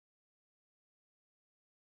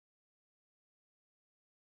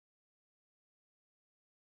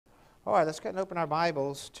All right, let's go and open our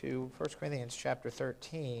Bibles to 1 Corinthians chapter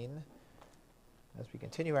 13 as we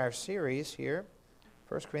continue our series here,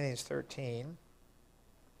 1 Corinthians 13.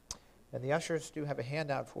 And the ushers do have a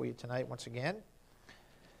handout for you tonight once again.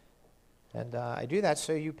 And I do that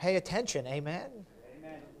so you pay attention. Amen?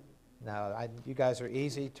 Amen. Now, you guys are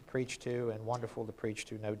easy to preach to and wonderful to preach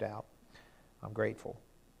to, no doubt. I'm grateful.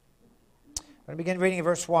 I'm going to begin reading in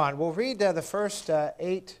verse 1. We'll read the first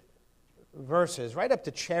 8 verses, right up to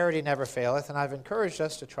charity never faileth, and I've encouraged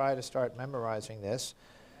us to try to start memorizing this.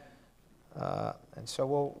 And so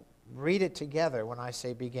we'll read it together when I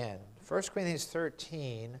say begin. 1 Corinthians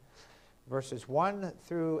 13, verses 1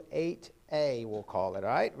 through 8a, we'll call it,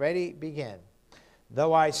 all right? Ready? Begin.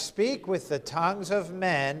 Though I speak with the tongues of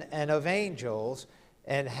men and of angels,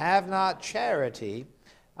 and have not charity,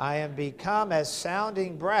 I am become as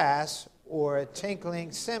sounding brass or a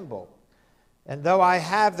tinkling cymbal. And though I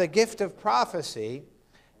have the gift of prophecy,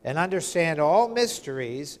 and understand all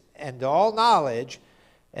mysteries and all knowledge,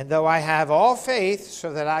 and though I have all faith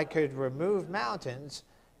so that I could remove mountains,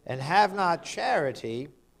 and have not charity,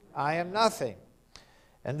 I am nothing.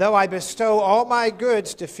 And though I bestow all my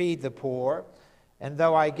goods to feed the poor, and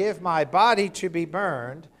though I give my body to be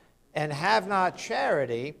burned, and have not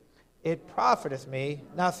charity, it profiteth me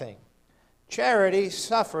nothing. Charity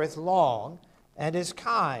suffereth long, and is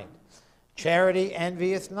kind. Charity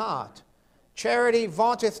envieth not. Charity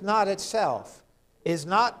vaunteth not itself, is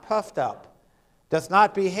not puffed up, doth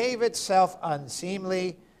not behave itself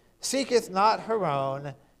unseemly, seeketh not her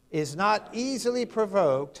own, is not easily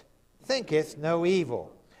provoked, thinketh no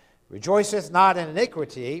evil, rejoiceth not in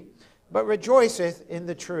iniquity, but rejoiceth in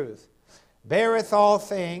the truth, beareth all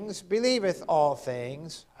things, believeth all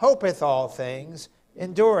things, hopeth all things,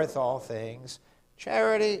 endureth all things.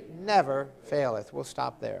 Charity never faileth. We'll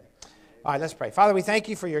stop there. All right, let's pray. Father, we thank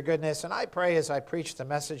you for your goodness, and I pray as I preach the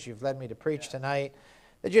message you've led me to preach tonight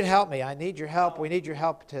that you'd help me. I need your help. We need your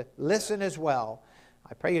help to listen as well.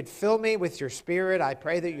 I pray you'd fill me with your Spirit. I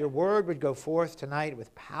pray that your word would go forth tonight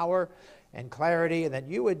with power and clarity, and that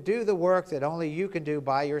you would do the work that only you can do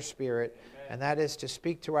by your Spirit, and that is to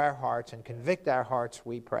speak to our hearts and convict our hearts,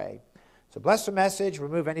 we pray. So bless the message,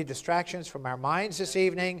 remove any distractions from our minds this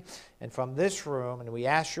evening and from this room, and we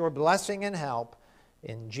ask your blessing and help.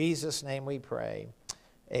 In Jesus' name we pray.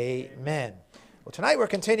 Amen. Well, tonight we're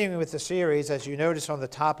continuing with the series, as you notice on the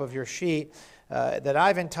top of your sheet, that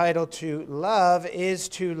I've entitled to Love is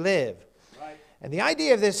to Live. Right. And the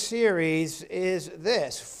idea of this series is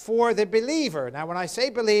this: for the believer. Now, when I say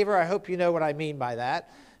believer, I hope you know what I mean by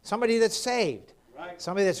that. Somebody that's saved. Right.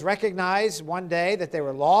 Somebody that's recognized one day that they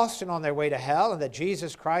were lost and on their way to hell, and that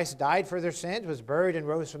Jesus Christ died for their sins, was buried and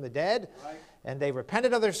rose from the dead. Right. And they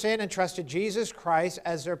repented of their sin and trusted Jesus Christ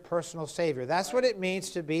as their personal Savior. That's what it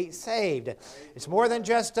means to be saved. It's more than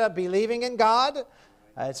just believing in God.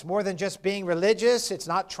 It's more than just being religious. It's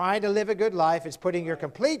not trying to live a good life. It's putting your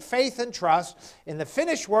complete faith and trust in the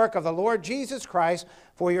finished work of the Lord Jesus Christ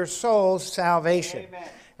for your soul's salvation. Amen.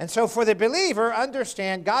 And so for the believer,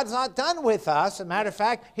 understand God's not done with us. As a matter of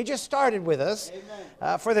fact, He just started with us.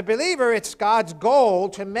 For the believer, it's God's goal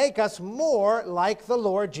to make us more like the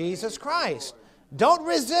Lord Jesus Christ. Don't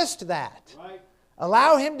resist that. Right.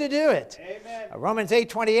 Allow Him to do it. Romans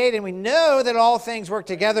 8:28, and we know that all things work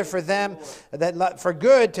together for them for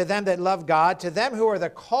good to them that love God, to them who are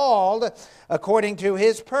the called according to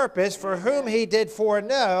His purpose, for whom He did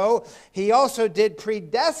foreknow, He also did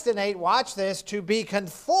predestinate, watch this, to be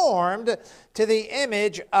conformed to the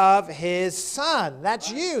image of His Son.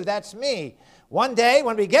 That's you, that's me. One day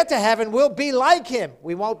when we get to heaven, we'll be like Him.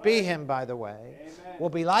 We won't be Him, by the way. We'll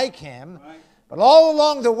be like Him. But all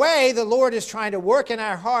along the way, the Lord is trying to work in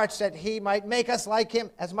our hearts that He might make us like Him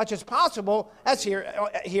as much as possible as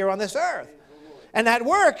here on this earth. And that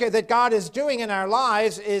work that God is doing in our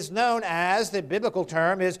lives is known as, the biblical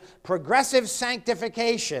term is progressive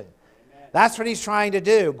sanctification. That's what He's trying to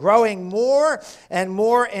do, growing more and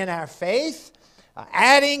more in our faith,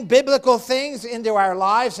 adding biblical things into our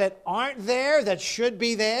lives that aren't there, that should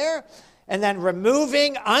be there, and then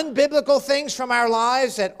removing unbiblical things from our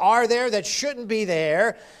lives that are there, that shouldn't be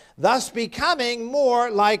there, thus becoming more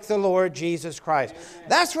like the Lord Jesus Christ. Amen.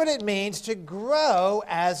 That's what it means to grow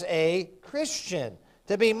as a Christian,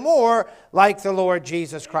 to be more like the Lord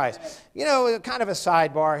Jesus Christ. Amen. You know, kind of a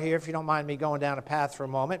sidebar here, if you don't mind me going down a path for a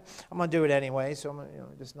moment. I'm going to do it anyway, so I'm going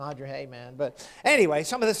to just nod your hey, man. But anyway,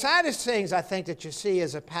 some of the saddest things I think that you see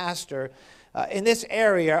as a pastor in this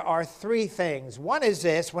area are 3 things. One is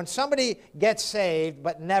this: when somebody gets saved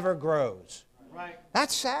but never grows. Right.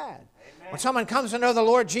 That's sad. When someone comes to know the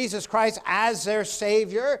Lord Jesus Christ as their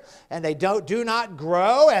Savior and they do not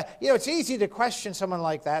grow, it's easy to question someone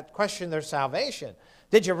like that, question their salvation.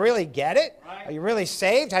 Did you really get it? Right. Are you really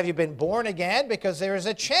saved? Have you been born again? Because there is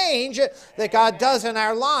a change that God does in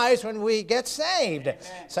our lives when we get saved.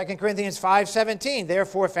 2 Corinthians 5:17,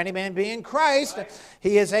 therefore, if any man be in Christ,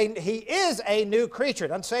 he is a new creature.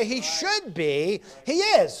 Don't say he should be. He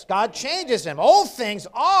is. God changes him. Old things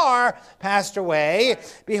are passed away.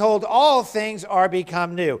 Behold, all things are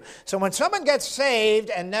become new. So when someone gets saved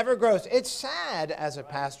and never grows, it's sad as a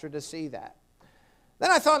pastor to see that. Then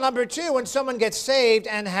I thought, number two, when someone gets saved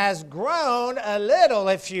and has grown a little,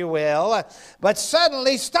 if you will, but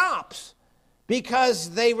suddenly stops because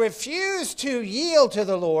they refuse to yield to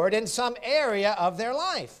the Lord in some area of their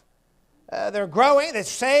life. They're growing, they're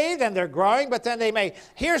saved and they're growing, but then they may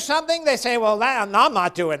hear something, they say, well, I'm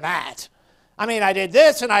not doing that. I mean, I did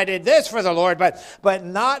this and I did this for the Lord, but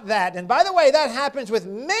not that. And by the way, that happens with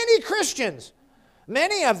many Christians.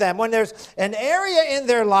 Many of them, when there's an area in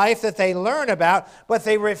their life that they learn about, but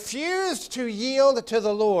they refuse to yield to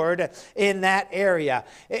the Lord in that area.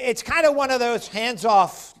 It's kind of one of those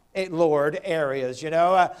hands-off Lord areas,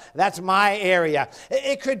 that's my area.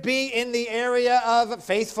 It could be in the area of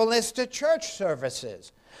faithfulness to church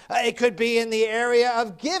services. It could be in the area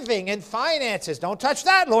of giving and finances. Don't touch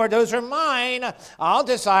that, Lord. Those are mine. I'll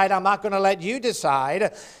decide. I'm not going to let you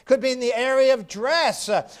decide. Could be in the area of dress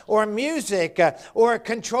or music or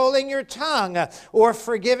controlling your tongue or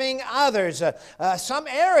forgiving others. Some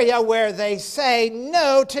area where they say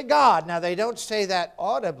no to God. Now, they don't say that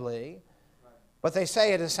audibly, but they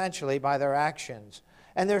say it essentially by their actions.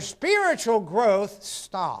 And their spiritual growth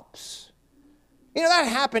stops. That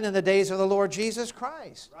happened in the days of the Lord Jesus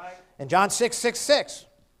Christ. Right. In John 6:6,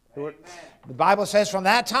 the Bible says, from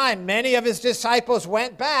that time, many of his disciples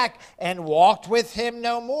went back and walked with him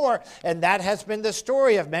no more. And that has been the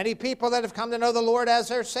story of many people that have come to know the Lord as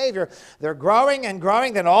their Savior. They're growing and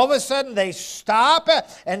growing, then all of a sudden they stop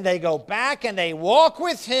and they go back and they walk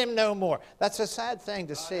with him no more. That's a sad thing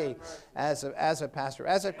to see as a pastor.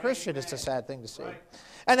 As a Christian, it's a sad thing to see. Right.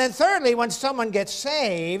 And then thirdly, when someone gets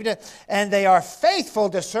saved and they are faithful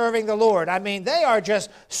to serving the Lord, I mean, they are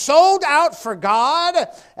just sold out for God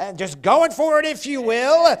and just going for it, if you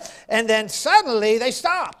will, and then suddenly they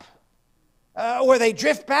stop or they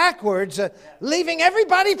drift backwards, leaving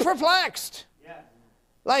everybody perplexed.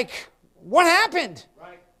 Like, what happened?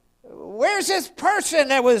 Where's this person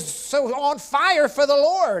that was so on fire for the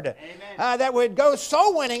Lord? That would go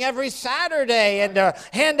soul winning every Saturday and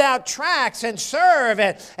hand out tracts and serve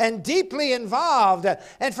and deeply involved.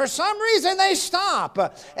 And for some reason they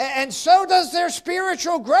stop. And so does their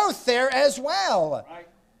spiritual growth there as well.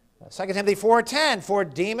 2 Timothy 4:10, for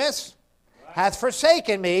Demas hath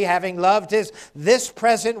forsaken me, having loved this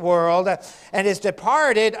present world, and is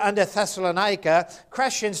departed unto Thessalonica,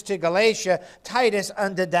 Crescens to Galatia, Titus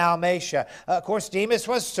unto Dalmatia. Of course, Demas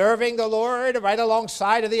was serving the Lord right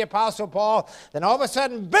alongside of the Apostle Paul. Then all of a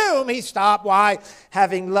sudden, boom, he stopped. Why?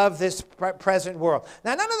 Having loved this present world.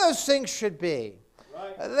 Now, none of those things should be.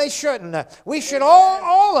 They shouldn't. We should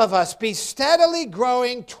all of us be steadily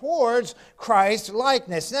growing towards Christ's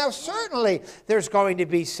likeness. Now, certainly there's going to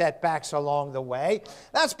be setbacks along the way.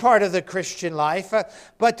 That's part of the Christian life.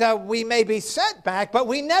 But we may be set back, but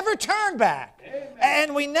we never turn back.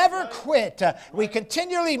 And we never quit. We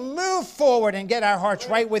continually move forward and get our hearts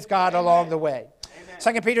right with God along the way.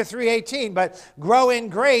 2 Peter 3:18, but grow in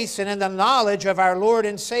grace and in the knowledge of our Lord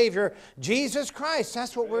and Savior, Jesus Christ.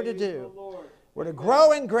 That's what we're to do. We're to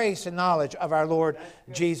grow in grace and knowledge of our Lord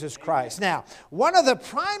Jesus Christ. Now, one of the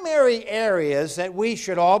primary areas that we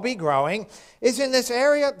should all be growing is in this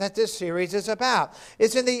area that this series is about.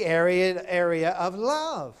 It's in the area of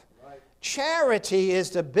love. Charity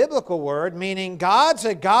is the biblical word, meaning God's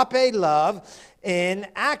agape love in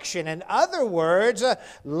action. In other words,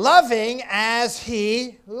 loving as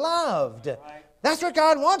He loved. That's what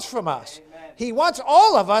God wants from us. He wants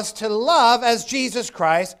all of us to love as Jesus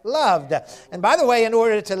Christ loved. And by the way, in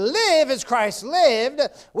order to live as Christ lived,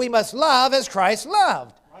 we must love as Christ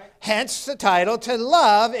loved. Hence the title, to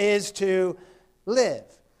love is to live.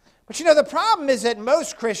 But the problem is that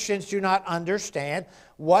most Christians do not understand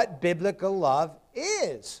what biblical love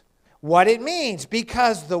is, what it means,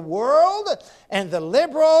 because the world and the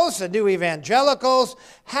liberals, the new evangelicals,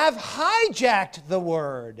 have hijacked the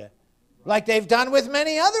word, like they've done with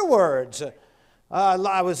many other words.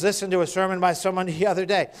 I was listening to a sermon by someone the other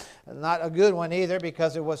day. Not a good one either,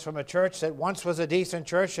 because it was from a church that once was a decent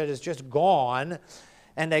church that is just gone.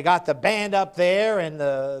 and they got the band up there and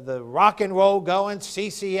the rock and roll going,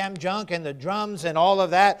 CCM junk and the drums and all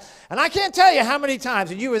of that. And I can't tell you how many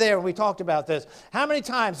times, and you were there when we talked about this, how many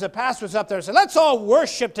times the pastor was up there and said, let's all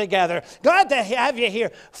worship together. Glad to have you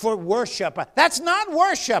here for worship. That's not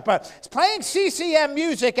worship. Playing CCM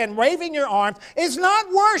music and waving your arms is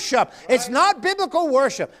not worship. Right. It's not biblical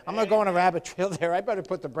worship. I'm going to go on a rabbit trail there. I better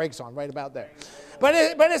put the brakes on right about there. But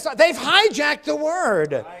they've hijacked the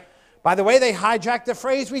word. Right. By the way, they hijacked the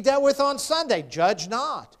phrase we dealt with on Sunday, judge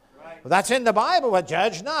not. Right. Well, that's in the Bible, but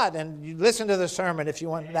judge not. And you listen to the sermon if you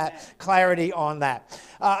want that clarity on that.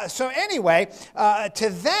 So anyway, to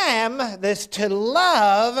them, this to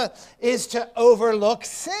love is to overlook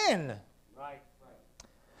sin. Right.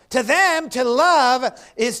 To them, to love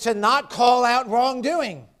is to not call out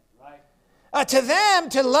wrongdoing. Right. To them,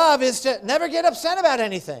 to love is to never get upset about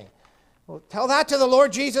anything. Well, tell that to the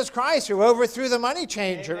Lord Jesus Christ, who overthrew the money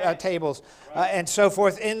changer tables and so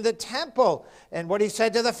forth in the temple. And what he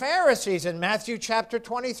said to the Pharisees in Matthew chapter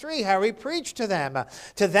 23, how he preached to them.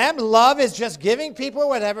 To them, love is just giving people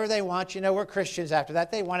whatever they want. You know, we're Christians after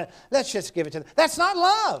that. They want it. Let's just give it to them. That's not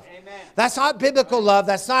love. Amen. That's not biblical love.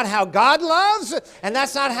 That's not how God loves. And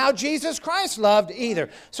that's not how Jesus Christ loved either.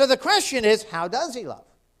 So the question is, how does he love?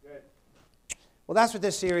 Good. Well, that's what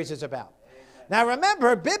this series is about. Now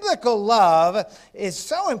remember, biblical love is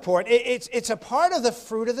so important. It's a part of the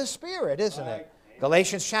fruit of the Spirit, isn't it?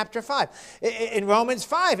 Galatians chapter 5. In Romans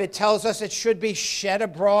 5, it tells us it should be shed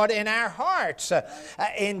abroad in our hearts.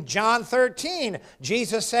 In John 13,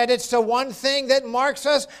 Jesus said it's the one thing that marks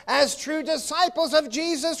us as true disciples of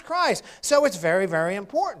Jesus Christ. So it's very, very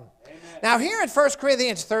important. Now here in 1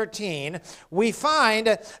 Corinthians 13, we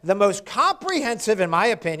find the most comprehensive, in my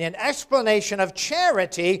opinion, explanation of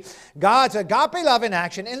charity, God's agape love in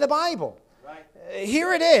action in the Bible. Right.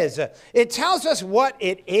 Here it is. It tells us what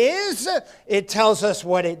it is. It tells us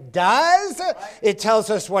what it does. Right. It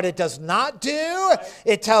tells us what it does not do. Right.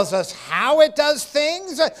 It tells us how it does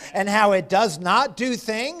things and how it does not do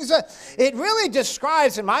things. It really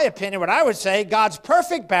describes, in my opinion, what I would say, God's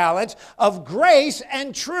perfect balance of grace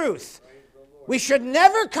and truth. We should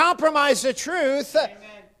never compromise the truth, Amen.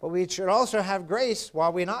 But we should also have grace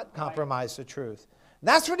while we not compromise the truth.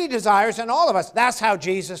 That's what he desires in all of us. That's how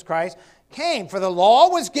Jesus Christ came. For the law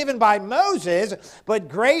was given by Moses, but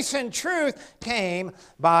grace and truth came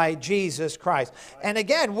by Jesus Christ. And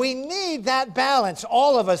again, we need that balance,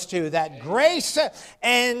 all of us do, that grace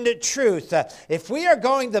and truth. If we are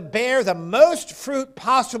going to bear the most fruit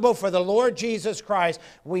possible for the Lord Jesus Christ,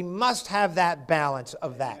 we must have that balance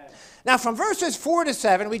of that. Now, from verses 4 to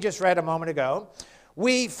 7, we just read a moment ago,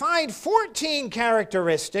 we find 14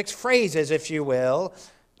 characteristics, phrases, if you will,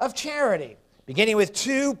 of charity. Beginning with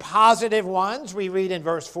 2 positive ones, we read in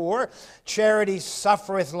verse 4, charity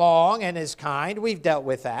suffereth long and is kind. We've dealt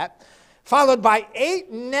with that. Followed by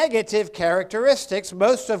 8 negative characteristics,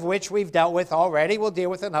 most of which we've dealt with already. We'll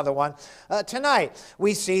deal with another one tonight.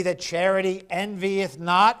 We see that charity envieth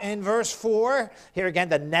not in verse 4. Here again,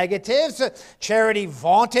 the negatives. Charity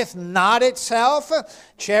vaunteth not itself.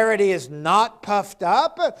 Charity is not puffed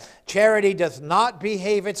up. Charity doth not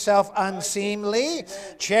behave itself unseemly.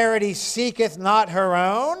 Charity seeketh not her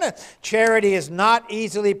own. Charity is not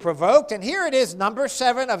easily provoked. And here it is, number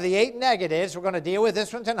 7 of the 8 negatives. We're going to deal with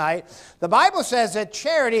this one tonight. The Bible says that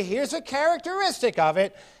charity, here's a characteristic of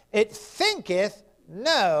it, it thinketh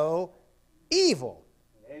no evil.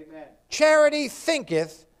 Amen. Charity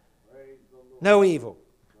thinketh no evil.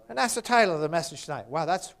 And that's the title of the message tonight. Wow,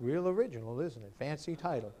 that's real original, isn't it? Fancy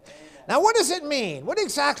title. Amen. Now, what does it mean? What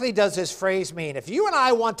exactly does this phrase mean? If you and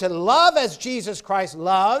I want to love as Jesus Christ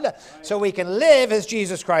loved, so we can live as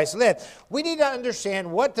Jesus Christ lived, we need to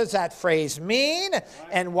understand what does that phrase mean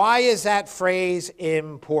and why is that phrase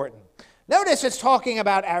important. Notice it's talking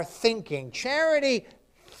about our thinking. Charity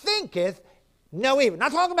thinketh no evil.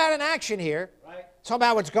 Not talking about an action here. Right. It's talking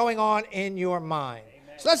about what's going on in your mind.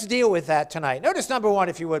 Amen. So let's deal with that tonight. Notice number 1,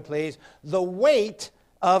 if you would please, the weight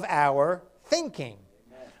of our thinking.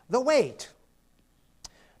 Amen. The weight.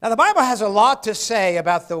 Now the Bible has a lot to say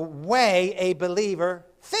about the way a believer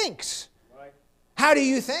thinks. Right. How do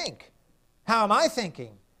you think? How am I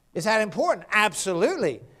thinking? Is that important?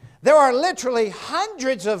 Absolutely. There are literally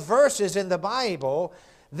hundreds of verses in the Bible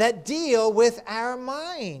that deal with our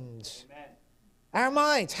minds. Amen. Our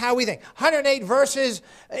minds, how we think. 108 verses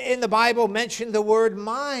in the Bible mention the word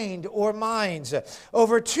mind or minds.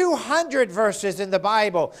 Over 200 verses in the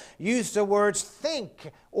Bible use the words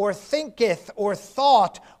think or thinketh or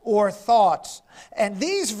thought or thoughts. And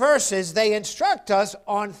these verses, they instruct us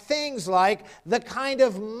on things like the kind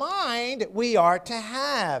of mind we are to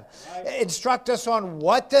have. Right. Instruct us on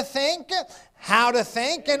what to think, how to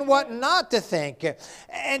think and what not to think.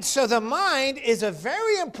 And so the mind is a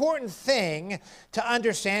very important thing to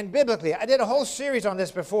understand biblically. I did a whole series on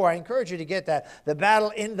this before. I encourage you to get that. The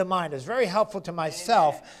battle in the mind is very helpful to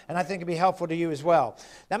myself, and I think it'll be helpful to you as well.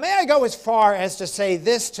 Now, may I go as far as to say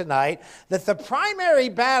this tonight, that the primary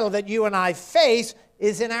battle that you and I face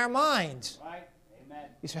is in our minds. Right. Amen.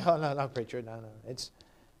 You say, oh, no, preacher, no.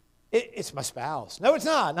 It's my spouse. No, it's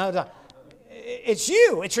not. No, it's not. It's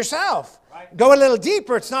you. It's yourself. Right. Go a little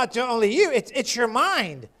deeper. It's not only you. It's your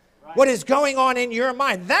mind. Right. What is going on in your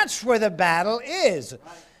mind? That's where the battle is.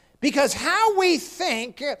 Right. Because how we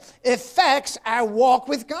think affects our walk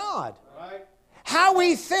with God. Right. How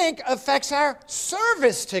we think affects our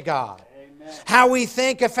service to God. Amen. How we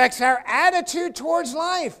think affects our attitude towards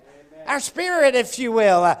life. Amen. Our spirit, if you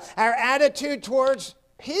will. Our attitude towards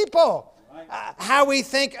people. How we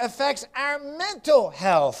think affects our mental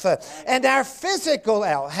health and our physical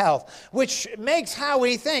health, which makes how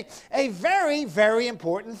we think a very, very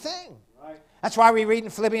important thing. Right. That's why we read in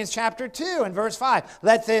Philippians chapter 2 and verse 5,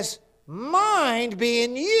 let this mind be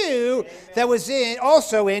in you that was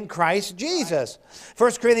also in Christ Jesus.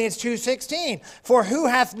 1 Corinthians 2:16, for who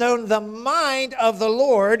hath known the mind of the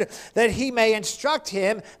Lord that he may instruct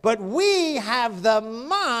him, but we have the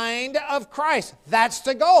mind of Christ. That's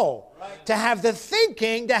the goal. Right. To have the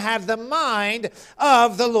thinking, to have the mind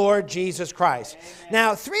of the Lord Jesus Christ. Amen.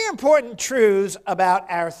 Now, 3 important truths about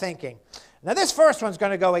our thinking. Now, this first one's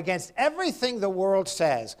going to go against everything the world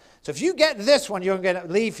says. So if you get this one, you're going to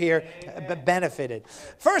leave here benefited.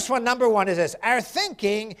 First one, number 1, is this. Our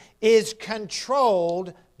thinking is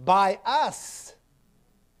controlled by us.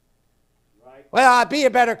 Right. Well, I'd be a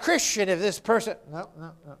better Christian if this person... No.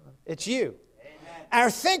 It's you. Amen. Our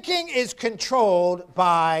thinking is controlled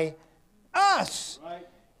by us. Right.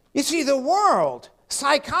 You see, the world,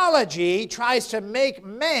 psychology, tries to make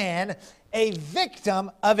man a victim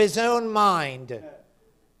of his own mind.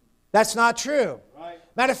 That's not true. Right.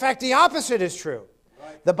 Matter of fact, the opposite is true.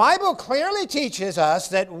 Right. The Bible clearly teaches us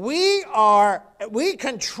that we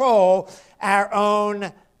control our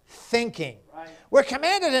own thinking. Right. We're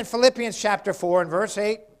commanded in Philippians chapter 4 and verse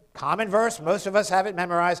 8, common verse, most of us have it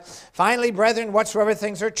memorized. Finally, brethren, whatsoever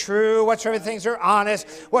things are true, whatsoever things are honest,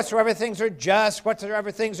 whatsoever things are just,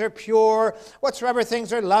 whatsoever things are pure, whatsoever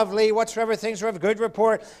things are lovely, whatsoever things are of good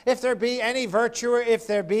report, if there be any virtue or if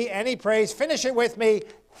there be any praise, finish it with me,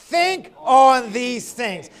 think on these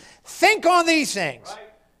things. Think on these things.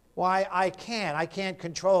 Why, I can't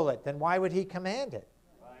control it. Then why would he command it?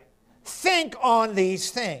 Think on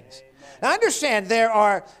these things. Now understand, there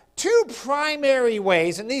are 2 primary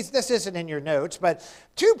ways, and this isn't in your notes, but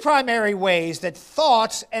 2 primary ways that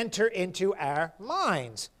thoughts enter into our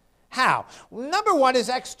minds. How? Number 1 is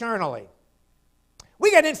externally.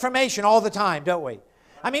 We get information all the time, don't we?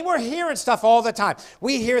 I mean, we're hearing stuff all the time.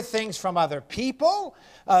 We hear things from other people,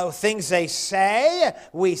 things they say.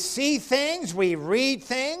 We see things. We read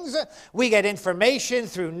things. We get information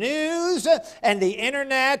through news and the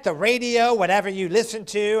internet, the radio, whatever you listen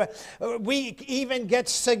to. We even get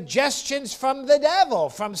suggestions from the devil,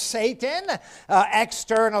 from Satan,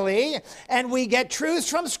 externally. And we get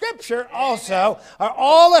truths from Scripture also,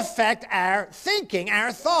 all affect our thinking,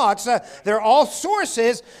 our thoughts. They're all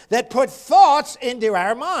sources that put thoughts into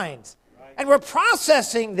our minds. And we're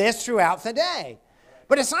processing this throughout the day.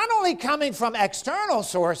 But it's not only coming from external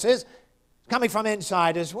sources, it's coming from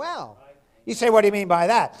inside as well. You say, what do you mean by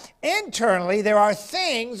that? Internally, there are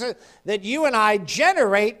things that you and I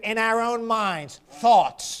generate in our own minds,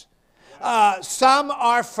 thoughts. Some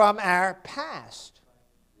are from our past,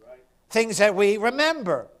 things that we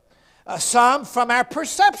remember. Some from our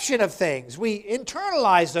perception of things. We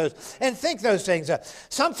internalize those and think those things.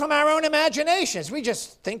 Some from our own imaginations. We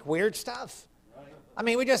just think weird stuff. I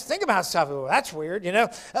mean, we just think about stuff. Oh, that's weird, you know.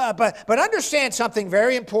 But understand something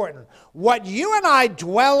very important. What you and I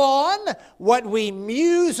dwell on, what we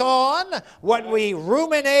muse on, what we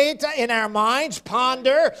ruminate in our minds,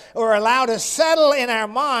 ponder, or allow to settle in our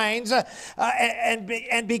minds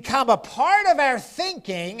and become a part of our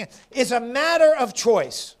thinking is a matter of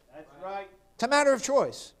choice. Right. It's a matter of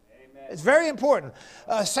choice. Amen. It's very important.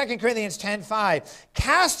 2 Corinthians 10:5,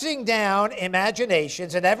 casting down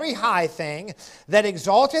imaginations and every high thing that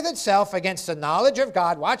exalteth itself against the knowledge of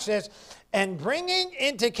God, watch this, and bringing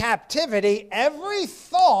into captivity every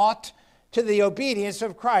thought to the obedience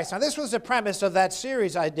of Christ. Now, this was the premise of that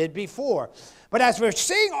series I did before. But as we're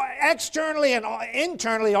seeing externally and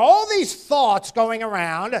internally all these thoughts going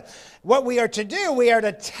around, what we are to do, we are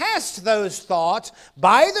to test those thoughts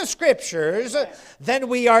by the Scriptures. Then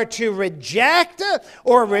we are to reject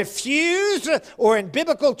or refuse, or in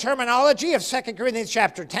biblical terminology of 2 Corinthians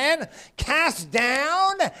chapter 10, cast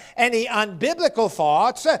down any unbiblical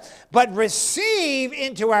thoughts, but receive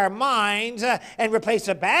into our minds and replace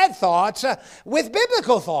the bad thoughts with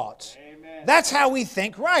biblical thoughts. That's how we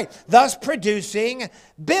think right, thus producing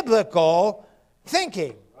biblical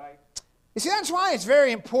thinking. Right. You see, that's why it's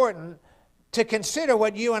very important to consider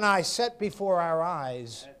what you and I set before our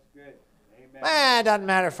eyes. That's good. Amen. It doesn't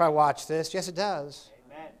matter if I watch this. Yes, it does.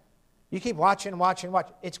 Amen. You keep watching.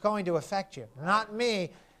 It's going to affect you. Not me.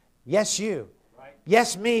 Yes, you. Right.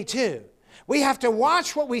 Yes, me too. We have to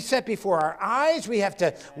watch what we set before our eyes. We have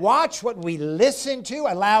to watch what we listen to,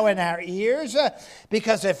 allow in our ears.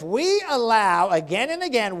 Because if we allow again and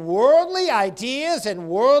again worldly ideas and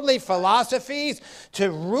worldly philosophies to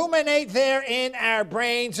ruminate there in our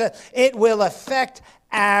brains, it will affect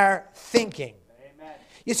our thinking. Amen.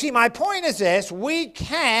 You see, my point is this: we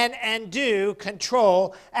can and do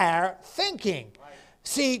control our thinking.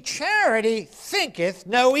 See, charity thinketh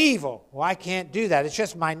no evil. Well, I can't do that. It's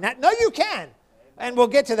just my... No, you can. And we'll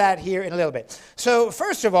get to that here in a little bit. So,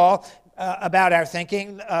 first of all, about our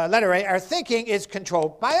thinking, letter A, our thinking is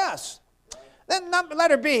controlled by us. Then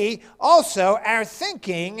letter B, also, our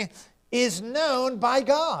thinking is known by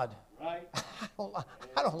God. Right.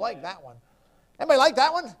 I don't like that one. Anybody like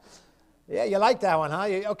that one? Yeah, you like that one,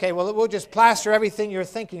 huh? Okay, well, we'll just plaster everything you're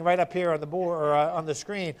thinking right up here on the board or on the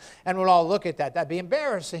screen, and we'll all look at that. That'd be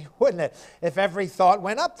embarrassing, wouldn't it, if every thought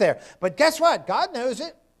went up there? But guess what? God knows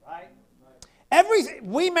it. Right. Everything.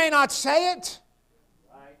 We may not say it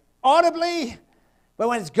audibly, but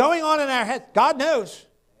when it's going on in our head, God knows.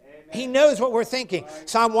 He knows what we're thinking.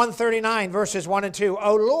 Psalm 139, verses 1 and 2.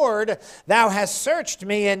 O Lord, thou hast searched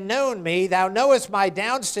me and known me. Thou knowest my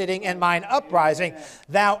downsitting and mine uprising.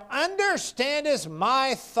 Thou understandest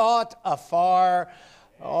my thought afar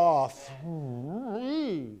off.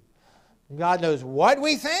 God knows what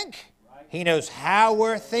we think. He knows how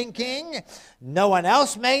we're thinking. No one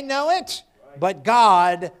else may know it, but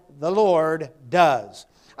God, the Lord, does.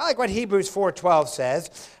 I like what Hebrews 4:12 says.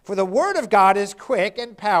 For the word of God is quick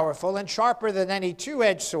and powerful and sharper than any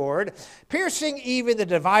two-edged sword, piercing even the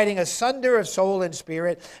dividing asunder of soul and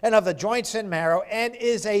spirit and of the joints and marrow, and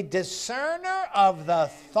is a discerner of the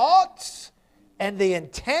thoughts and the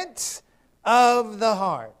intents of the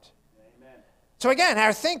heart. Amen. So again,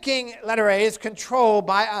 our thinking, letter A, is controlled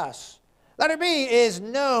by us. Letter B is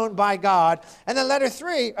known by God. And then letter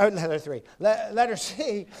C,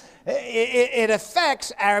 it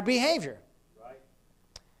affects our behavior. Right.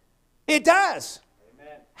 It does.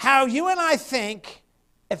 Amen. How you and I think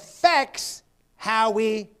affects how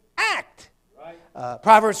we act. Right.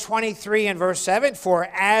 Proverbs 23 and verse 7, for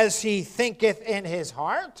as he thinketh in his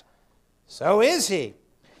heart, so is he.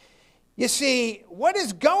 You see, what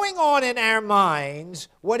is going on in our minds,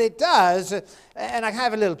 what it does, and I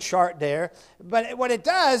have a little chart there, but what it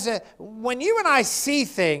does, when you and I see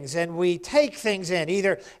things and we take things in,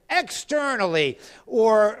 either externally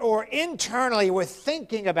or internally, we're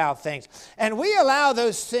thinking about things, and we allow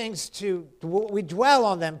those things we dwell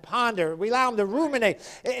on them, ponder, we allow them to ruminate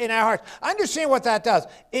in our hearts. Understand what that does.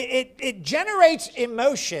 It generates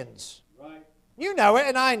emotions. Right. You know it,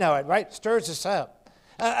 and I know it, right? Stirs us up.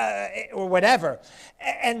 Or whatever.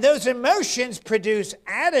 And those emotions produce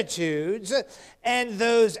attitudes, and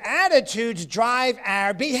those attitudes drive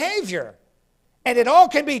our behavior. And it all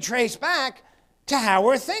can be traced back to how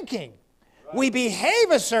we're thinking. Right. We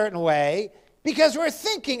behave a certain way because we're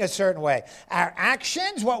thinking a certain way. Our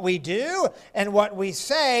actions, what we do, and what we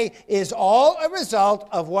say is all a result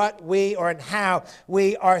of what we and how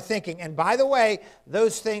we are thinking. And by the way,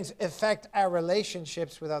 those things affect our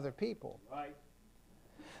relationships with other people. Right.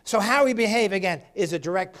 So how we behave, again, is a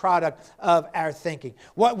direct product of our thinking.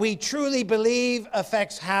 What we truly believe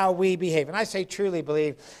affects how we behave. And I say truly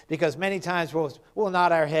believe because many times we'll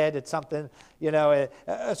nod our head at something, a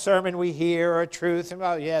sermon we hear or a truth, and,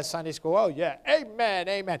 oh, yeah, Sunday school, oh, yeah, amen,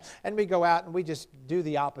 amen. And we go out and we just do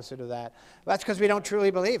the opposite of that. That's because we don't truly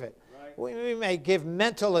believe it. We may give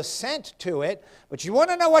mental assent to it, but you want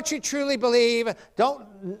to know what you truly believe, don't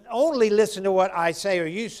only listen to what I say or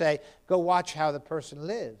you say. Go watch how the person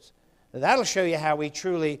lives. That'll show you how we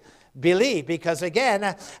truly believe, because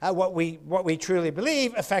again, what we truly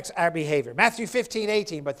believe affects our behavior. Matthew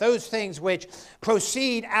 15:18, but those things which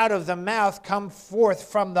proceed out of the mouth come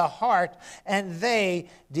forth from the heart, and they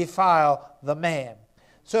defile the man.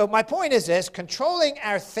 So my point is this: controlling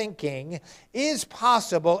our thinking is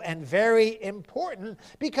possible and very important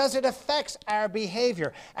because it affects our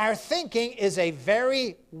behavior. Our thinking is a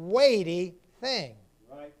very weighty thing.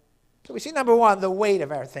 Right. So we see, number one, the weight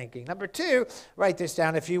of our thinking. Number two, write this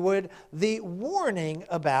down if you would, the warning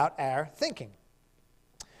about our thinking.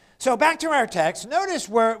 So back to our text. Notice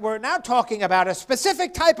we're now talking about a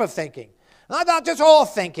specific type of thinking. Not just all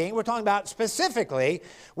thinking. We're talking about specifically,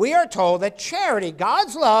 we are told that charity,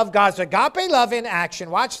 God's love, God's agape love in action,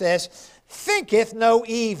 watch this, thinketh no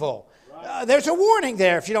evil. Right. There's a warning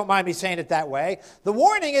there, if you don't mind me saying it that way. The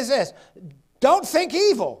warning is this: don't think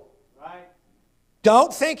evil. Right.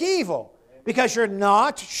 Don't think evil, because you're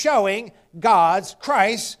not showing God's,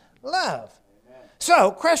 Christ's love. Amen.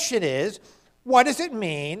 So, question is, what does it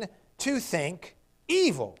mean to think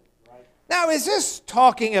evil? Right. Now, is this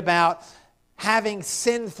talking about having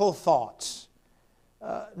sinful thoughts?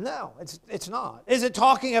 No, it's not. Is it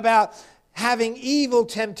talking about having evil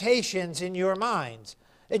temptations in your mind?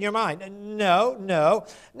 No.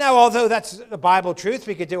 Now, although that's the Bible truth,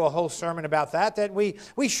 we could do a whole sermon about that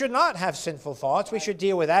we should not have sinful thoughts. We should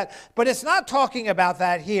deal with that. But it's not talking about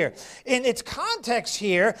that here. In its context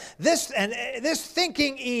here, this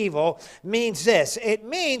thinking evil means this. It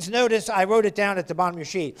means, notice I wrote it down at the bottom of your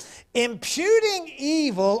sheet, imputing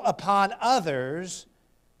evil upon others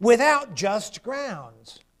without just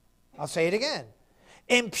grounds. I'll say it again.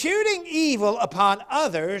 Imputing evil upon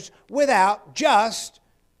others without just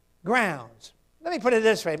grounds. Let me put it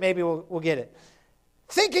this way, maybe we'll get it.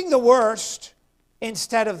 Thinking the worst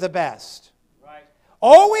instead of the best. Right.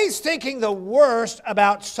 Always thinking the worst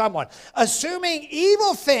about someone. Assuming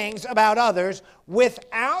evil things about others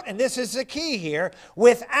without, and this is the key here,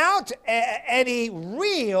 without any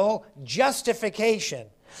real justification.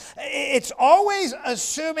 It's always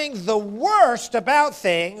assuming the worst about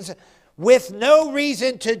things with no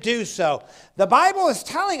reason to do so. The Bible is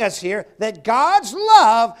telling us here that God's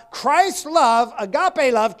love, Christ's love,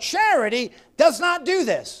 agape love, charity, does not do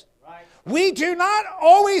this. Right. We do not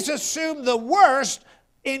always assume the worst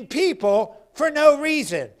in people for no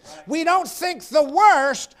reason. Right. We don't think the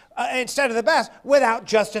worst instead of the best without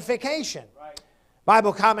justification. Right.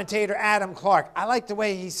 Bible commentator Adam Clark, I like the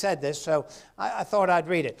way he said this, so I thought I'd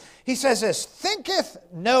read it. He says this: thinketh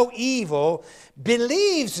no evil,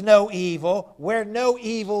 believes no evil, where no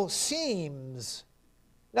evil seems.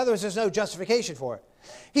 In other words, there's no justification for it.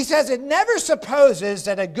 He says it never supposes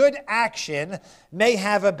that a good action may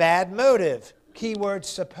have a bad motive. Keyword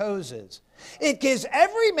supposes. It gives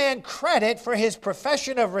every man credit for his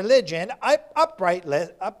profession of religion,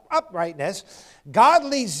 uprightness,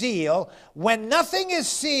 godly zeal, when nothing is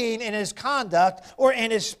seen in his conduct or in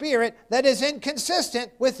his spirit that is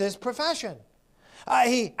inconsistent with this profession.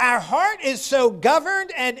 Our heart is so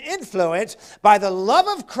governed and influenced by the love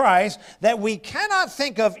of Christ that we cannot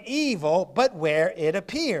think of evil but where it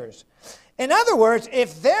appears. In other words,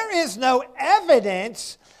 if there is no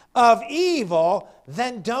evidence of evil,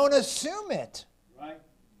 then don't assume it.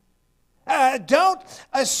 Right. Don't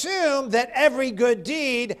assume that every good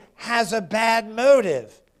deed has a bad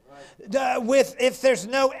motive. Right. If there's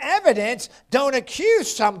no evidence, don't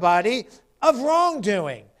accuse somebody of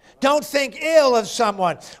wrongdoing. Don't think ill of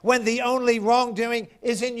someone when the only wrongdoing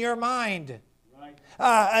is in your mind.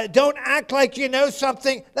 Right. Don't act like you know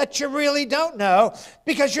something that you really don't know,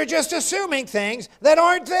 because you're just assuming things that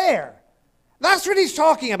aren't there. That's what he's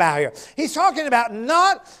talking about here. He's talking about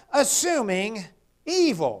not assuming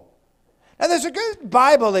evil. Now, there's a good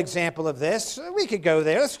Bible example of this. We could go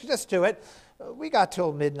there. Let's do it. We got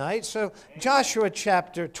till midnight. So Joshua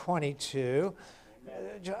chapter 22.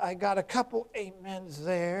 I got a couple amens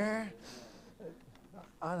there.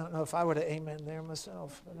 I don't know if I would have amen there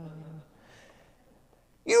myself.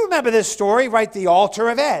 You remember this story, right? The altar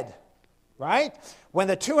of Ed, right? When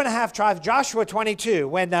the 2.5 tribes, Joshua 22,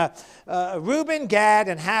 when Reuben, Gad,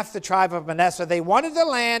 and half the tribe of Manasseh, they wanted the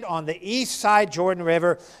land on the east side Jordan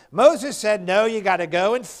River. Moses said, no, you got to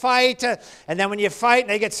go and fight. And then when you fight and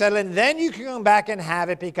they get settled in, then you can come back and have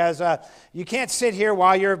it, because you can't sit here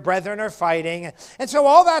while your brethren are fighting. And so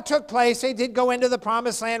all that took place. They did go into the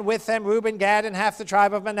promised land with them, Reuben, Gad, and half the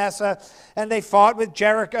tribe of Manasseh. And they fought with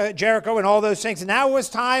Jericho and all those things. And now it was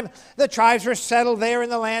time. The tribes were settled there in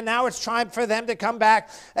the land. Now it's time for them to come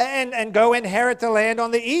back and go inherit the land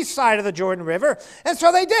on the east side of the Jordan River. And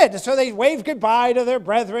so they did. So they waved goodbye to their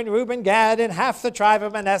brethren, Reuben, Gad, and half the tribe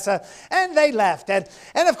of Manasseh, and they left. And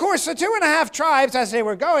of course, the 2.5 tribes, as they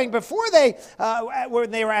were going, before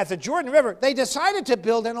when they were at the Jordan River, they decided to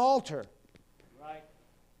build an altar. Right.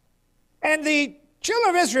 And the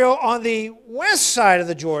children of Israel on the west side of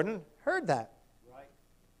the Jordan heard that. Right.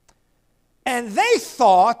 And they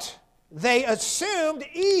thought, they assumed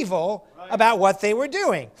evil about what they were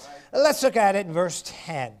doing. Let's look at it in verse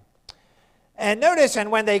 10. And notice,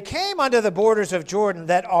 and when they came unto the borders of Jordan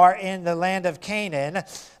that are in the land of Canaan,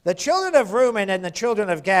 the children of Reuben and the children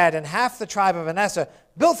of Gad and half the tribe of Manasseh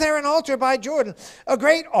built there an altar by Jordan, a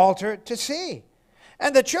great altar to see.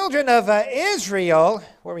 And the children of Israel,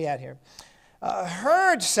 where are we at here?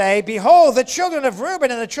 Heard say, behold, the children of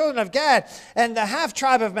Reuben and the children of Gad and the half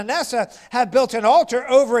tribe of Manasseh have built an altar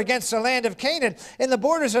over against the land of Canaan in the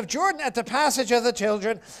borders of Jordan at the passage of the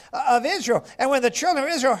children of Israel. And when the children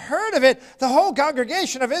of Israel heard of it, the whole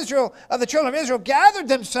congregation of Israel, of the children of Israel, gathered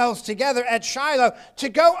themselves together at Shiloh to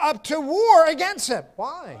go up to war against them.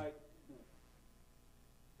 Why? Right.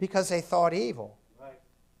 Because they thought evil. Right.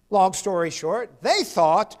 Long story short, they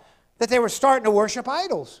thought that they were starting to worship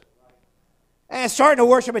idols. And starting to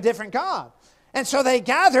worship a different God. And so they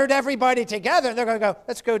gathered everybody together, and they're going to go,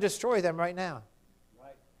 let's go destroy them right now.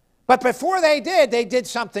 Right. But before they did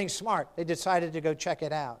something smart. They decided to go check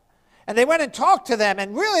it out. And they went and talked to them,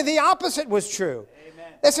 and really the opposite was true.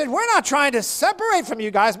 Amen. They said, we're not trying to separate from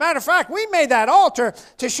you guys. Matter of fact, we made that altar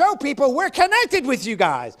to show people we're connected with you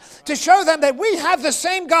guys. To show them that we have the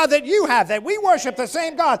same God that you have, that we worship the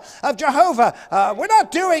same God of Jehovah. We're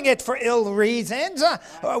not doing it for ill reasons.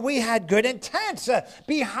 We had good intents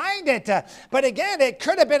behind it. But again, it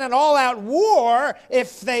could have been an all-out war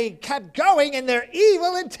if they kept going in their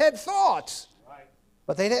evil intent thoughts.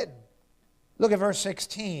 But they didn't. Look at verse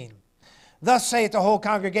 16. Thus saith the whole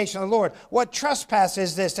congregation of the Lord, what trespass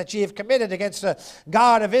is this that ye have committed against the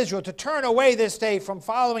God of Israel, to turn away this day from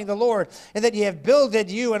following the Lord, and that ye have builded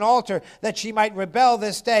you an altar, that ye might rebel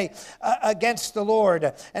this day against the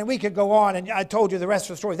Lord. And we could go on, and I told you the rest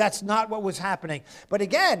of the story. That's not what was happening. But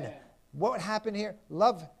again, what happened here?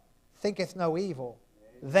 Love thinketh no evil.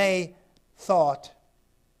 They thought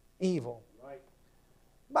evil. Right.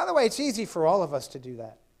 By the way, it's easy for all of us to do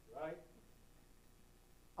that.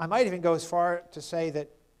 I might even go as far to say that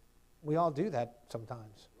we all do that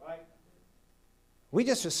sometimes. Right. We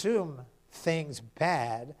just assume things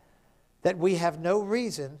bad that we have no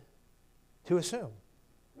reason to assume.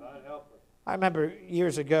 God help us. I remember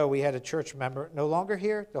years ago we had a church member, no longer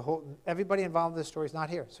here. Everybody involved in this story is not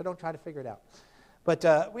here, so don't try to figure it out.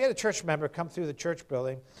 But we had a church member come through the church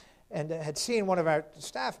building and had seen one of our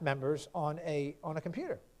staff members on a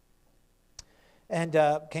computer. And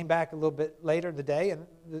came back a little bit later in the day, and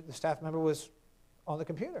the staff member was on the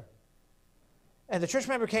computer. And the church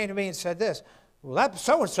member came to me and said this, well, that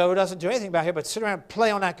so-and-so doesn't do anything about here but sit around and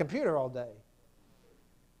play on that computer all day.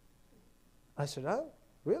 I said, oh,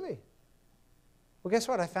 really? Well, guess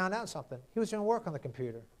what? I found out something. He was doing work on the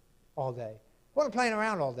computer all day. He wasn't playing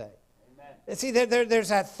around all day. See, there's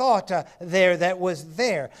that thought there that was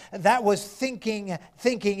there. That was thinking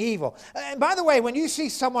evil. And by the way, when you see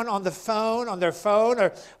someone on their phone,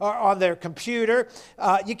 or on their computer,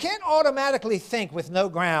 you can't automatically think with no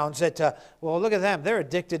grounds that, well, look at them. They're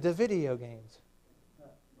addicted to video games.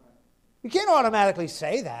 You can't automatically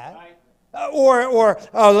say that. Or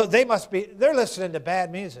they're listening to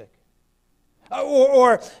bad music.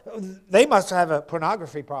 Or they must have a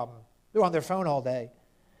pornography problem. They're on their phone all day.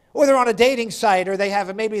 Or they're on a dating site, or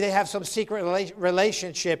maybe they have some secret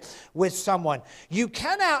relationship with someone. You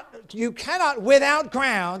cannot without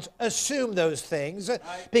grounds assume those things,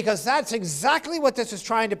 because that's exactly what this is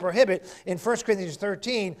trying to prohibit in 1 Corinthians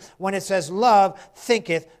 13 when it says, love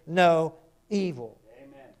thinketh no evil.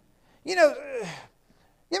 Amen. You know,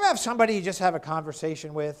 you ever have somebody you just have a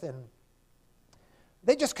conversation with and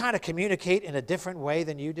they just kind of communicate in a different way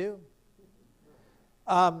than you do?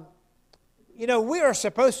 You know, we are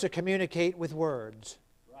supposed to communicate with words,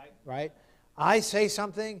 right? I say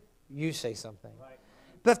something, you say something. Right.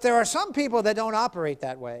 But there are some people that don't operate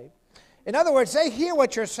that way. In other words, they hear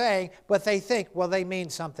what you're saying, but they think, well, they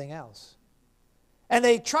mean something else. And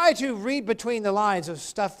they try to read between the lines of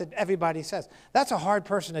stuff that everybody says. That's a hard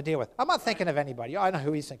person to deal with. I'm not thinking of anybody. Oh, I know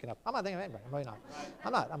who he's thinking of. I'm not thinking of anybody. I'm really not.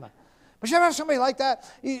 I'm not. But you ever have somebody like that?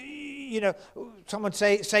 You know, someone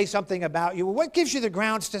say something about you. Well, what gives you the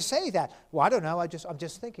grounds to say that? Well, I don't know. I'm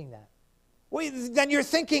just thinking that. Well, then you're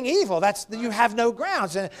thinking evil. You have no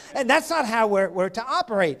grounds. And that's not how we're to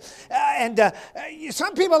operate.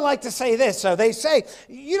 Some people like to say this. So they say,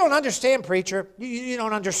 you don't understand, preacher. You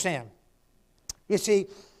don't understand. You see,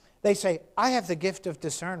 they say, I have the gift of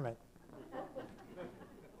discernment.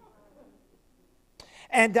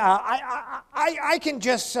 And I can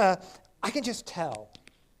just tell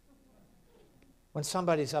when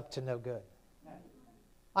somebody's up to no good.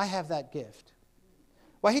 I have that gift.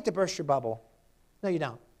 Well, I hate to burst your bubble. No, you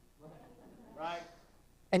don't. Right.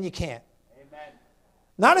 And you can't. Amen.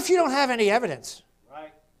 Not if you don't have any evidence.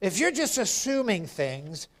 Right. If you're just assuming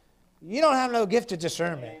things, you don't have no gift of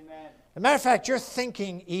discernment. Amen. As a matter of fact, you're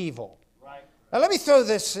thinking evil. Right. Now let me throw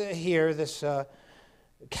this here, this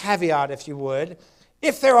caveat, if you would.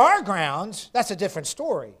 If there are grounds, that's a different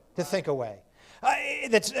story to think away.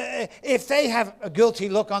 If they have a guilty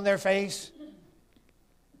look on their face,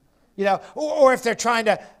 you know, or if they're trying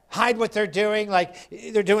to hide what they're doing, like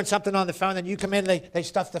they're doing something on the phone, then you come in, they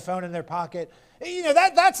stuff the phone in their pocket. You know,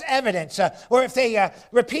 that's evidence. Or if they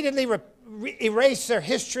repeatedly erase their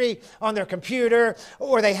history on their computer,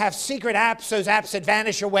 or they have secret apps, those apps that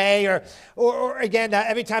vanish away, or again,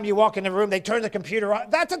 every time you walk in the room, they turn the computer on.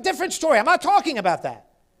 That's a different story. I'm not talking about that.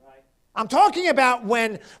 Right. I'm talking about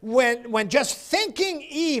when just thinking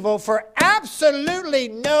evil for absolutely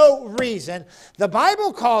no reason, the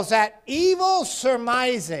Bible calls that evil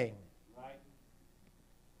surmising. Right.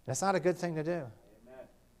 That's not a good thing to do. Amen.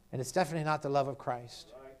 And it's definitely not the love of Christ.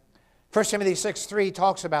 Right. 1 Timothy 6:3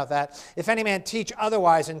 talks about that. If any man teach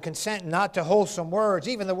otherwise and consent not to wholesome words,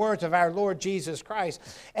 even the words of our Lord Jesus Christ,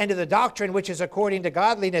 and to the doctrine which is according to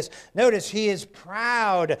godliness, notice he is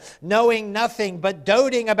proud, knowing nothing, but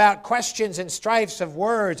doting about questions and strifes of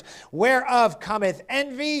words, whereof cometh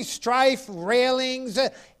envy, strife, railings,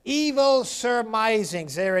 evil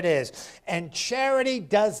surmisings. There it is. And charity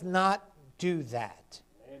does not do that.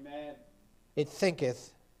 Amen. It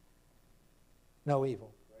thinketh no evil.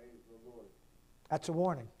 That's a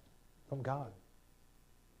warning from God.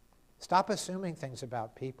 Stop assuming things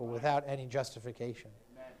about people without any justification.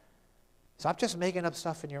 Amen. Stop just making up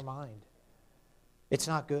stuff in your mind. It's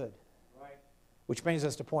not good. Right. Which brings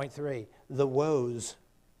us to point 3, the woes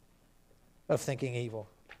of thinking evil.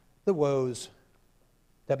 The woes.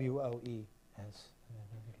 W-O-E-S.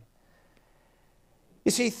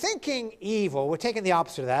 You see, thinking evil, we're taking the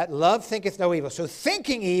opposite of that. Love thinketh no evil. So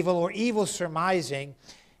thinking evil or evil surmising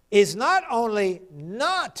is not only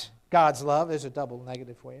not God's love, there's a double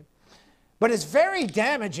negative for you, but it's very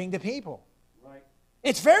damaging to people. Right.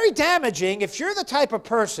 It's very damaging if you're the type of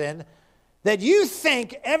person that you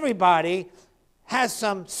think everybody has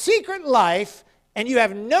some secret life and you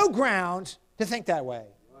have no grounds to think that way.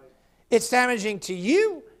 Right. It's damaging to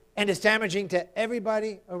you and it's damaging to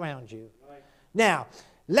everybody around you. Right. Now,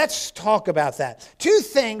 let's talk about that. 2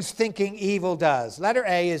 things thinking evil does. Letter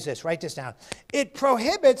A is this. Write this down. It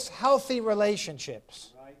prohibits healthy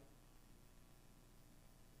relationships. Right.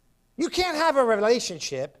 You can't have a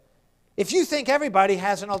relationship if you think everybody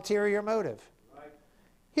has an ulterior motive. Right.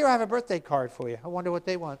 Here, I have a birthday card for you. I wonder what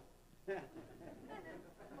they want.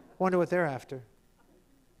 Wonder what they're after.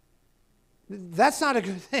 That's not a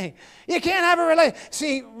good thing. You can't have a relationship.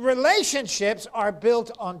 See, relationships are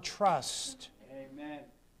built on trust. Amen.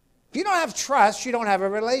 If you don't have trust, you don't have a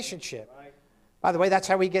relationship. Right. By the way, that's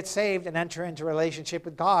how we get saved and enter into a relationship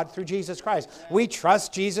with God through Jesus Christ. We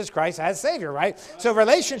trust Jesus Christ as Savior, right? So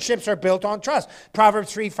relationships are built on trust.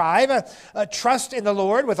 Proverbs 3:5, trust in the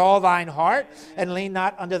Lord with all thine heart and lean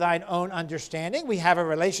not unto thine own understanding. We have a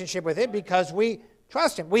relationship with Him because we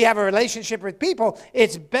trust Him. We have a relationship with people.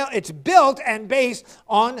 It's built and based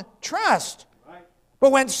on trust.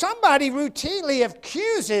 But when somebody routinely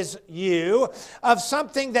accuses you of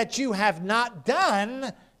something that you have not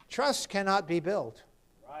done, trust cannot be built.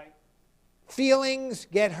 Right. Feelings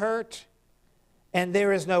get hurt, and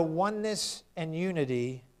there is no oneness and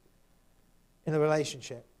unity in the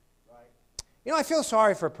relationship. Right. You know, I feel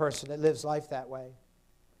sorry for a person that lives life that way,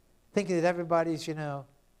 thinking that everybody's,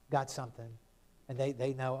 got something, and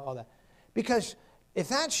they know all that. Because if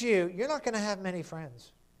that's you, you're not going to have many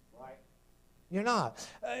friends. You're not.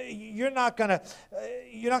 You're not going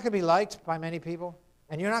to be liked by many people,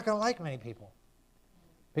 and you're not going to like many people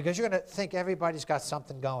because you're going to think everybody's got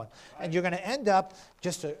something going. Right. And you're going to end up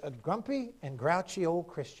just a grumpy and grouchy old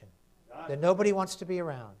Christian that nobody wants to be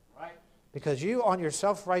around. Right. Because you, on your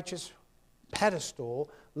self-righteous pedestal,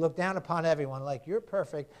 look down upon everyone like you're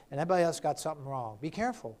perfect and everybody else got something wrong. Be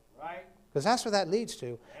careful. Right. Because that's what that leads to.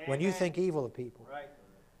 Amen. When you think evil of people. Right.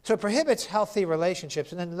 So it prohibits healthy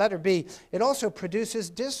relationships. And then letter B, it also produces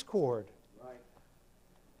discord. Right.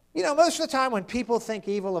 You know, most of the time when people think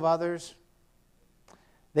evil of others,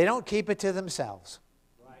 they don't keep it to themselves.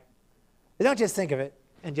 Right. They don't just think of it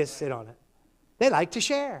and just sit on it. They like to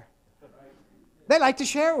share. They like to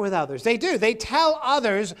share it with others. They do. They tell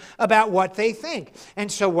others about what they think.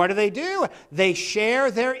 And so what do? They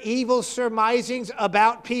share their evil surmisings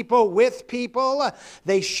about people with people.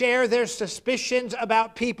 They share their suspicions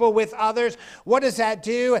about people with others. What does that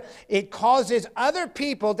do? It causes other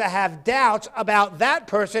people to have doubts about that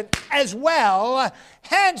person as well,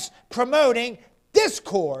 hence promoting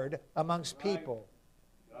discord amongst people.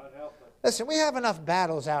 God help us. Listen, we have enough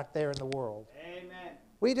battles out there in the world. Amen.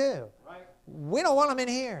 We do. Right. We don't want them in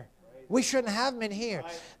here. We shouldn't have them in here.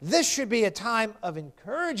 Right. This should be a time of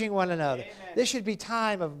encouraging one another. Amen. This should be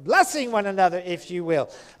time of blessing one another, if you will.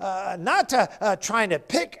 Not trying to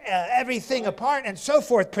pick everything apart and so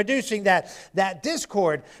forth, producing that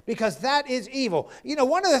discord, because that is evil. You know,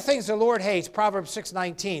 one of the things the Lord hates, Proverbs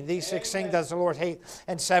 6:19, these 6 things does the Lord hate,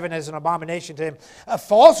 and 7 is an abomination to him. A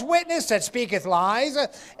false witness that speaketh lies,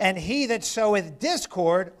 and he that soweth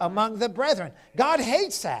discord among the brethren. God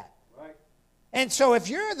hates that. And so if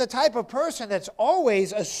you're the type of person that's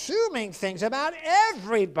always assuming things about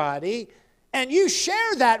everybody, and you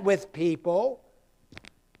share that with people,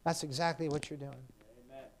 that's exactly what you're doing.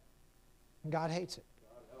 Amen. And God hates it.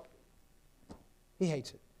 God help you. He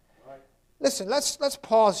hates it. Right. Listen, let's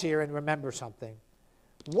pause here and remember something.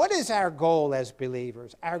 What is our goal as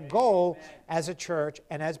believers? Our goal as a church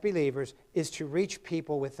and as believers is to reach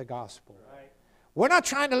people with the gospel. Right. We're not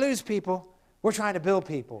trying to lose people. We're trying to build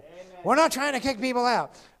people. Amen. We're not trying to kick people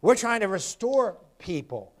out. We're trying to restore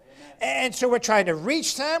people. Amen. And so we're trying to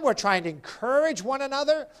reach them. We're trying to encourage one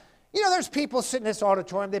another. You know, there's people sitting in this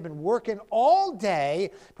auditorium. They've been working all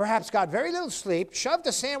day, perhaps got very little sleep, shoved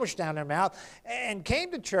a sandwich down their mouth, and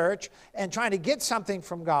came to church and trying to get something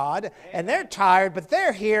from God. Amen. And they're tired, but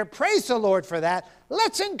they're here. Praise the Lord for that.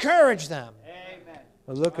 Let's encourage them. Amen.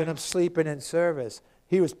 Well, look at him sleeping in service.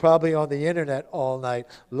 He was probably on the internet all night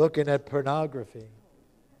looking at pornography.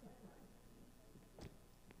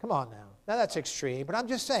 Come on now. Now that's extreme, but I'm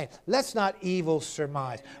just saying, let's not evil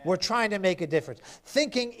surmise. Amen. We're trying to make a difference.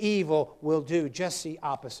 Thinking evil will do just the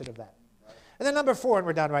opposite of that. Right. And then number 4, and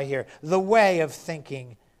we're done right here, the way of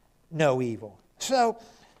thinking no evil. So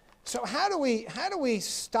how do we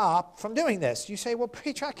stop from doing this? You say, well,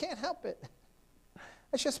 preacher, I can't help it.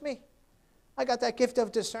 That's just me. I got that gift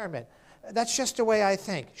of discernment. That's just the way I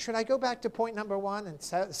think. Should I go back to point number 1 and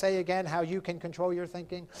say again how you can control your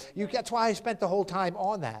thinking? That's why I spent the whole time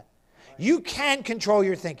on that. You can control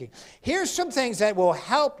your thinking. Here's some things that will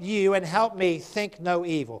help you and help me think no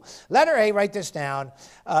evil. Letter A, write this down.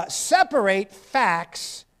 Separate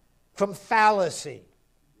facts from fallacy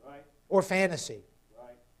or fantasy.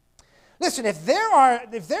 Listen, if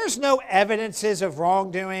there's no evidences of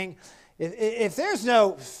wrongdoing, if there's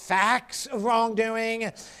no facts of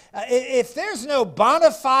wrongdoing, if there's no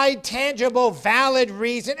bona fide, tangible, valid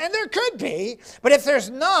reason, and there could be, but if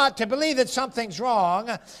there's not to believe that something's wrong,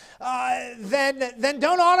 then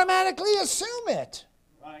don't automatically assume it.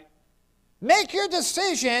 Right. Make your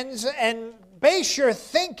decisions and base your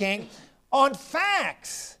thinking on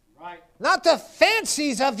facts, Right. not the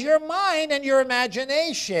fancies of your mind and your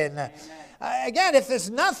imagination. Amen. Again, if there's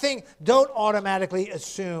nothing, don't automatically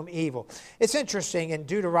assume evil. It's interesting in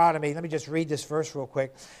Deuteronomy, let me just read this verse real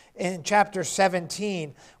quick. In chapter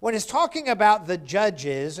 17, when it's talking about the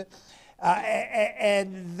judges,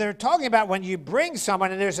 and they're talking about when you bring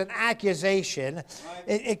someone and there's an accusation, Right.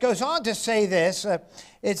 it goes on to say this.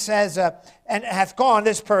 It says, and hath gone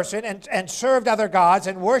this person and served other gods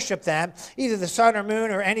and worshipped them, either the sun or moon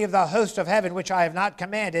or any of the host of heaven, which I have not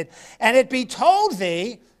commanded. And it be told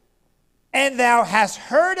thee, and thou hast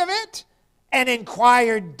heard of it, and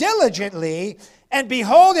inquired diligently, and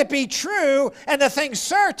behold, it be true, and the thing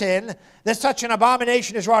certain, that such an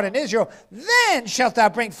abomination is wrought in Israel, then shalt thou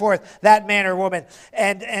bring forth that man or woman,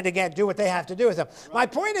 and again, do what they have to do with them. Right. My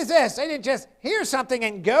point is this, they didn't just hear something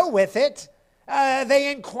and go with it.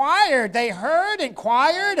 They inquired, they heard,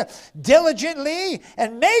 inquired diligently,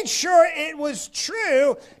 and made sure it was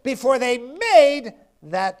true before they made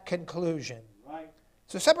that conclusion.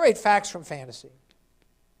 So separate facts from fantasy.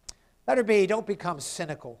 Letter B, don't become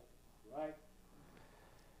cynical. Right.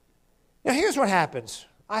 Now here's what happens.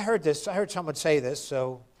 I heard someone say this,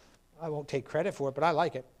 so I won't take credit for it, but I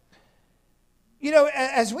like it. You know,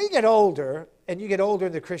 as we get older, and you get older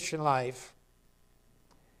in the Christian life,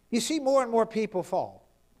 you see more and more people fall.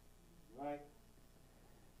 Right.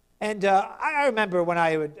 And I remember when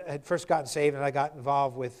I had first gotten saved and I got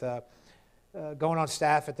involved with going on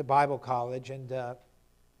staff at the Bible college, and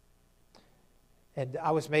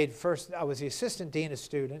I was made first, I was the assistant dean of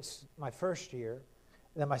students my first year.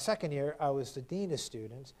 And then my second year, I was the dean of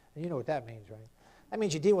students. And you know what that means, right? That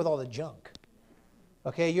means you deal with all the junk.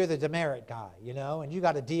 Okay, you're the demerit guy, you know, and you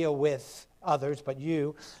got to deal with others, but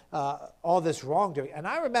you, all this wrongdoing. And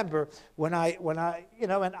I remember when I, you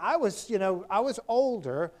know, and I was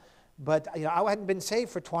older, but you know, I hadn't been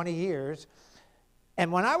saved for 20 years.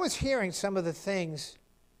 And when I was hearing some of the things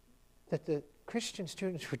that the Christian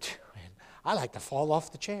students were doing, I like to fall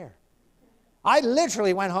off the chair. I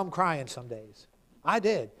literally went home crying some days. I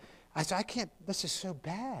did. I said, this is so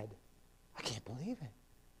bad. I can't believe it.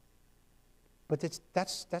 But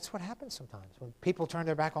that's what happens sometimes when people turn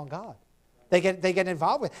their back on God. They get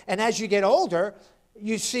involved with it. And as you get older,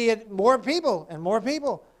 you see it more people and more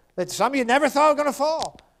people. That some of you never thought were going to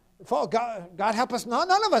fall. God help us, none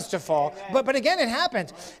of us to fall. But again, it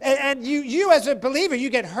happens. And you as a believer, you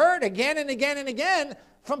get hurt again and again and again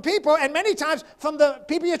from people, and many times from the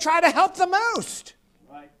people you try to help the most.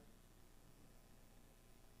 Right.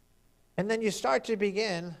 And then you start to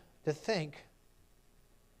begin to think,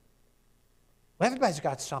 well, everybody's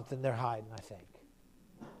got something they're hiding, I think.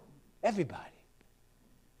 Everybody.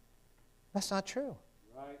 That's not true.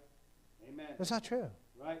 Right. Amen. That's not true.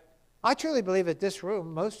 Right. I truly believe that this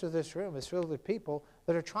room, most of this room, is filled with people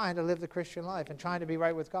that are trying to live the Christian life and trying to be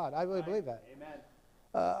right with God. I really believe that. Amen.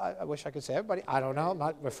 I wish I could say everybody. I don't know. I'm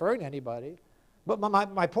not referring to anybody. But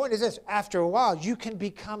my point is this. After a while, you can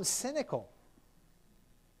become cynical.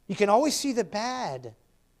 You can always see the bad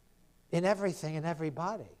in everything and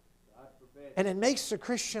everybody. God forbid. And it makes the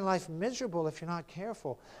Christian life miserable if you're not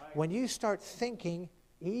careful. Right. When you start thinking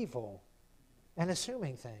evil and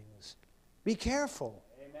assuming things, be careful.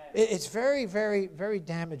 Amen. It's very, very, very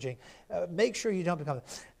damaging. Make sure you don't become...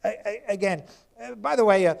 Again, by the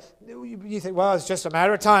way, you think, well, it's just a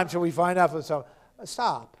matter of time till we find out. So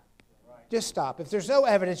stop. Right. Just stop. If there's no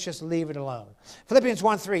evidence, just leave it alone. Philippians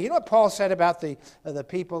 1:3. You know what Paul said about the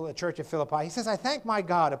people, the church of Philippi? He says, I thank my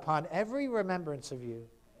God upon every remembrance of you.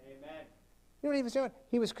 Amen. You know what he was doing?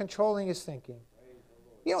 He was controlling his thinking. Praise the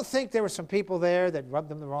Lord. You don't think there were some people there that rubbed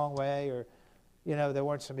them the wrong way, or, there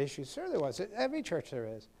weren't some issues? Sure there was. Every church there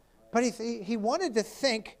is. But he wanted to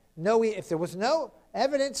think, if there was no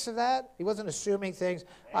evidence of that, he wasn't assuming things.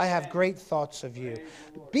 I have great thoughts of you.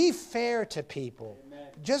 Be fair to people. Amen.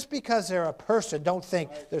 Just because they're a person, don't think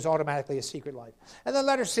there's automatically a secret life. And then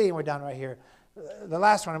letter C, and we're done right here. The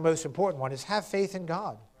last one, and most important one, is have faith in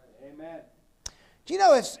God. Amen. Do you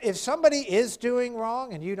know if somebody is doing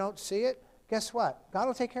wrong and you don't see it, guess what? God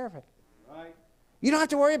will take care of it. Right. You don't have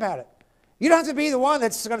to worry about it. You don't have to be the one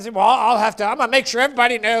that's going to say, well, I'm going to make sure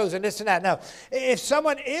everybody knows and this and that. No. If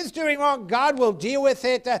someone is doing wrong, God will deal with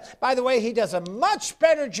it. By the way, he does a much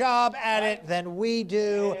better job at it than we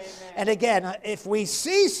do. Amen. And again, if we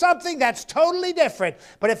see something that's totally different,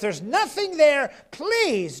 but if there's nothing there,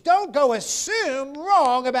 please don't go assume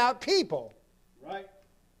wrong about people. Right.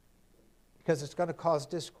 Because it's going to cause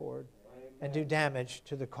discord Amen. and do damage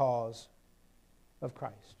to the cause of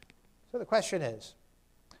Christ. So the question is,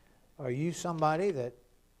 are you somebody that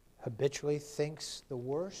habitually thinks the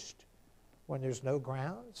worst when there's no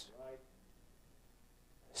grounds? Right.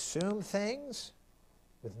 Assume things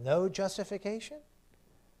with no justification?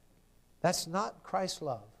 That's not Christ's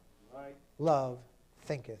love. Right. Love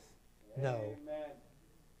thinketh no Amen.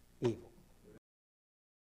 evil.